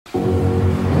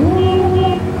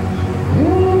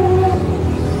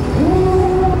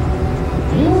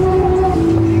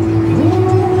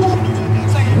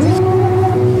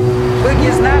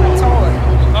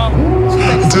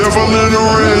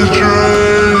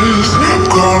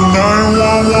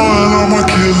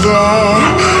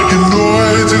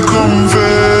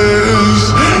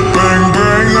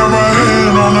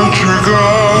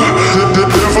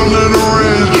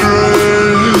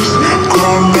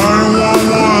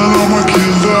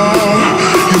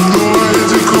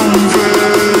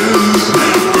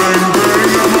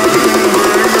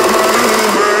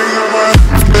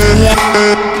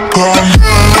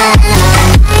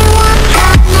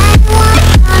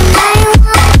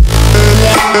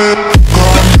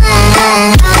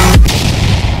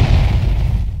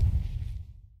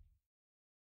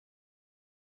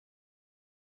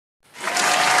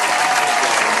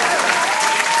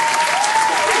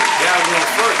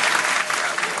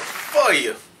for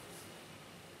you.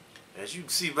 As you can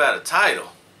see by the title.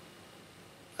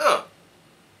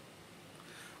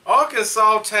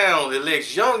 Arkansas town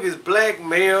elects youngest black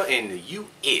mayor in the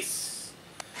U.S.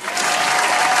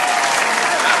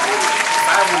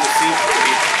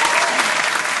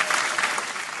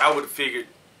 I would have figured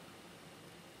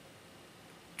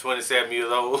 27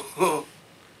 years old.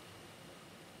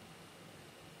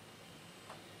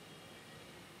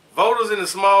 Voters in the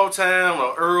small town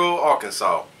of Earl,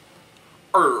 Arkansas.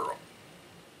 Earl.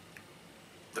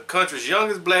 The country's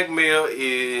youngest black mayor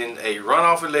in a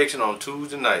runoff election on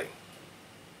Tuesday night.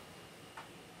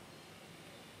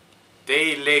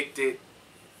 They elected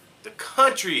the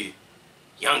country's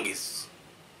youngest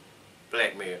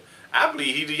black mayor. I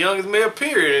believe he's the youngest mayor,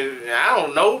 period. I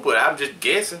don't know, but I'm just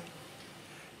guessing.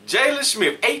 Jalen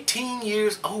Smith, 18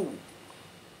 years old.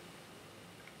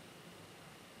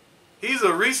 He's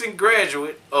a recent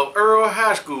graduate of Earl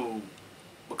High School.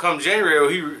 Become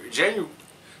January,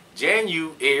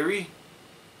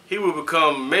 he will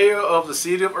become mayor of the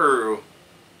city of Earl,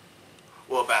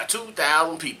 where about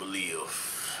 2,000 people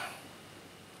live.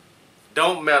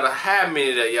 Don't matter how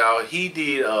many of y'all, he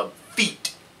did a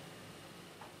feat.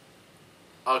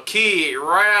 A kid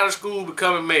right out of school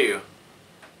becoming mayor.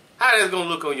 How that's gonna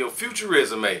look on your future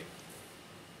resume?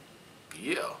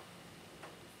 Yeah.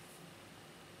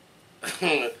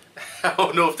 I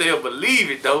don't know if they'll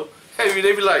believe it though. Hey,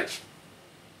 they be like,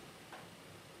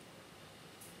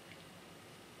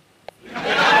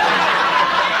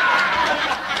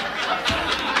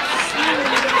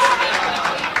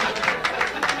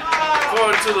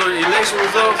 according to the election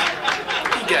results,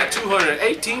 he got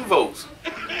 218 votes,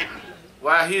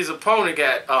 while his opponent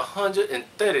got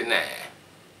 139.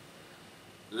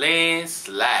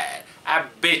 Landslide. I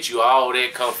bet you all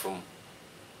that come from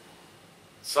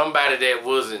somebody that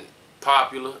wasn't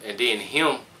popular, and then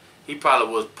him, he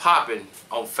probably was popping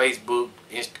on Facebook,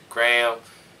 Instagram,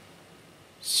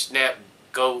 Snap,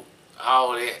 Go,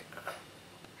 all that.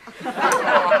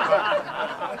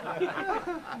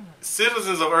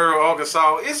 Citizens of Earl,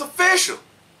 Arkansas, it's official.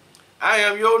 I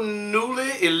am your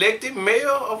newly elected mayor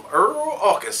of Earl,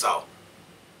 Arkansas.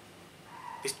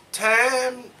 It's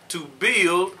time to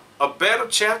build a better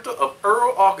chapter of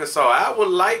Earl, Arkansas. I would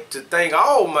like to thank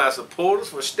all my supporters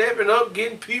for stepping up,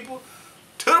 getting people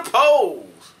to the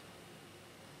polls.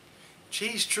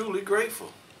 She's truly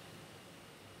grateful.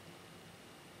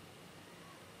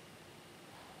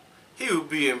 He will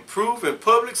be improving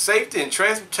public safety and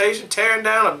transportation, tearing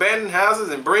down abandoned houses,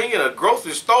 and bringing a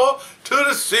grocery store to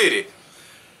the city.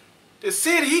 The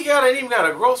city, he ain't even got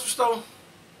a grocery store?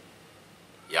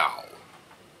 Y'all.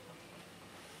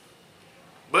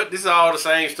 But this is all the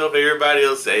same stuff everybody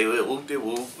else say. Whoop de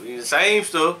whoop. The same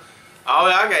stuff. All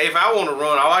I got, if I want to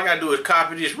run, all I got to do is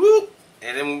copy this whoop.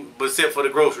 And then, but except for the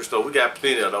grocery store, we got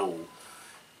plenty of those.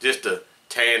 Just to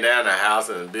tearing down the house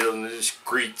and building the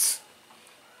streets.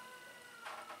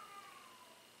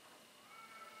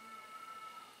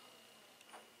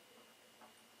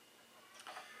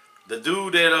 The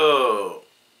dude that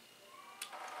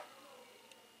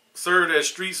served as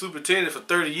street superintendent for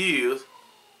 30 years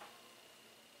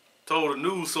told a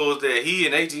news source that he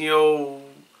and 18-year-old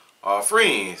are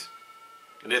friends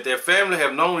and that their family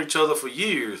have known each other for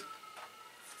years.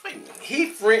 He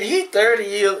 30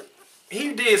 years,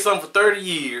 he did something for 30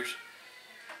 years.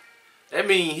 That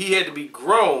means he had to be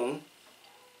grown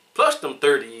plus them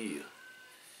 30 years.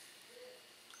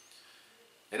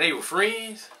 And they were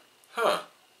friends? Huh.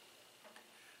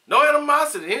 No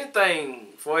animosity,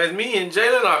 anything, for as me and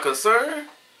Jalen are concerned.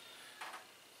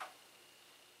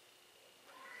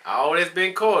 All that's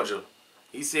been cordial.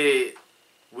 He said,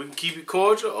 we can keep it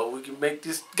cordial or we can make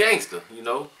this gangster, you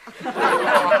know.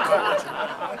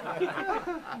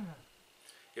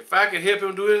 If I can help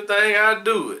him do anything, I'll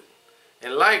do it.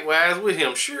 And likewise with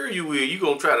him, sure you will. You're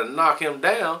going to try to knock him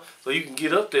down so you can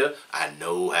get up there. I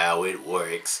know how it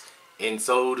works, and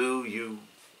so do you.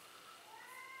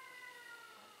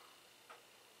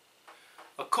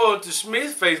 According to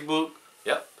Smith's Facebook,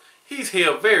 yep, he's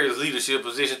held various leadership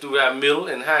positions throughout middle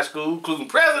and high school, including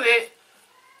president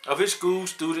of his school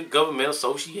student government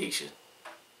association.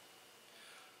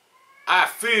 I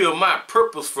feel my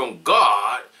purpose from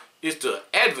God is to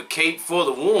advocate for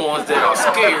the ones that are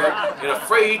scared and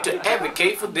afraid to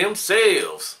advocate for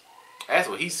themselves. That's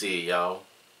what he said, y'all.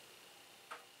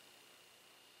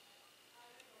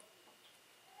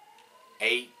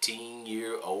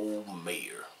 18-year-old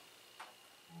mayor.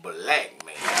 Black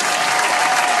man.